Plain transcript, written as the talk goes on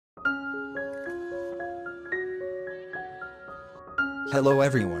Hello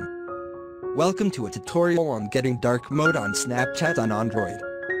everyone. Welcome to a tutorial on getting dark mode on Snapchat on Android.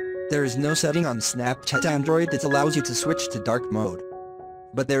 There is no setting on Snapchat Android that allows you to switch to dark mode.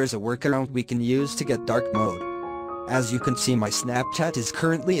 But there is a workaround we can use to get dark mode. As you can see, my Snapchat is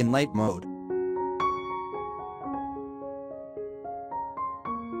currently in night mode.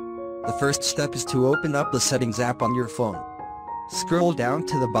 The first step is to open up the Settings app on your phone. Scroll down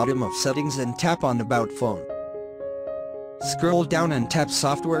to the bottom of Settings and tap on About Phone. Scroll down and tap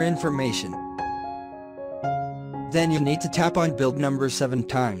Software Information. Then you need to tap on Build number 7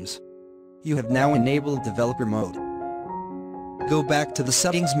 times. You have now enabled developer mode. Go back to the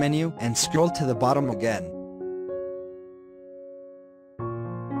Settings menu and scroll to the bottom again.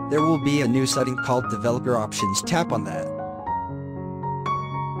 There will be a new setting called Developer Options. Tap on that.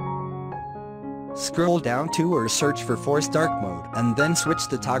 Scroll down to or search for Force Dark Mode and then switch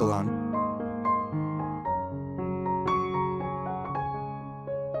the toggle on.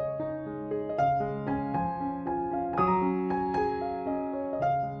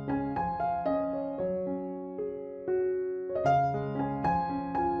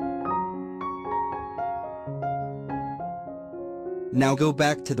 Now go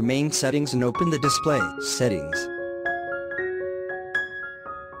back to the main settings and open the display settings.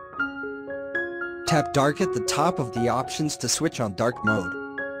 Tap dark at the top of the options to switch on dark mode.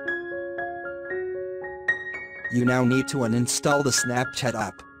 You now need to uninstall the Snapchat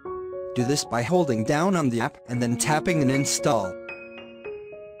app. Do this by holding down on the app and then tapping uninstall.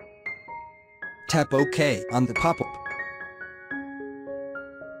 Tap OK on the pop-up.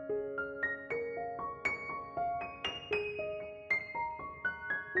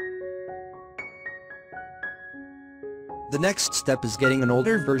 The next step is getting an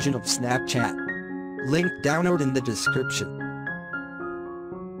older version of Snapchat. Link download in the description.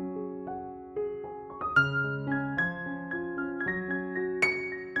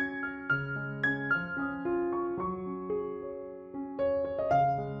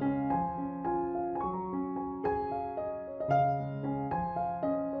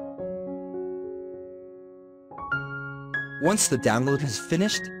 Once the download has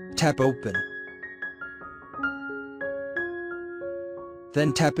finished, tap Open.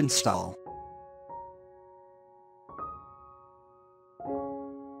 Then tap Install.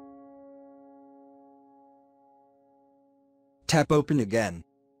 Tap Open again.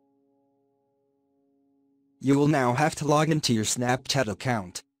 You will now have to log into your Snapchat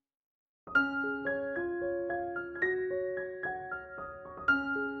account.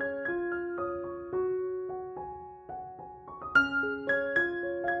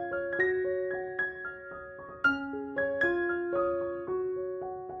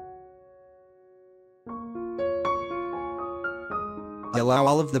 Allow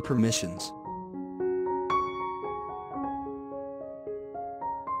all of the permissions.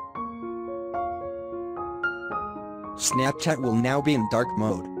 Snapchat will now be in dark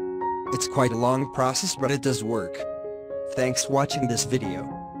mode. It's quite a long process, but it does work. Thanks for watching this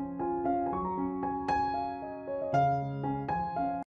video.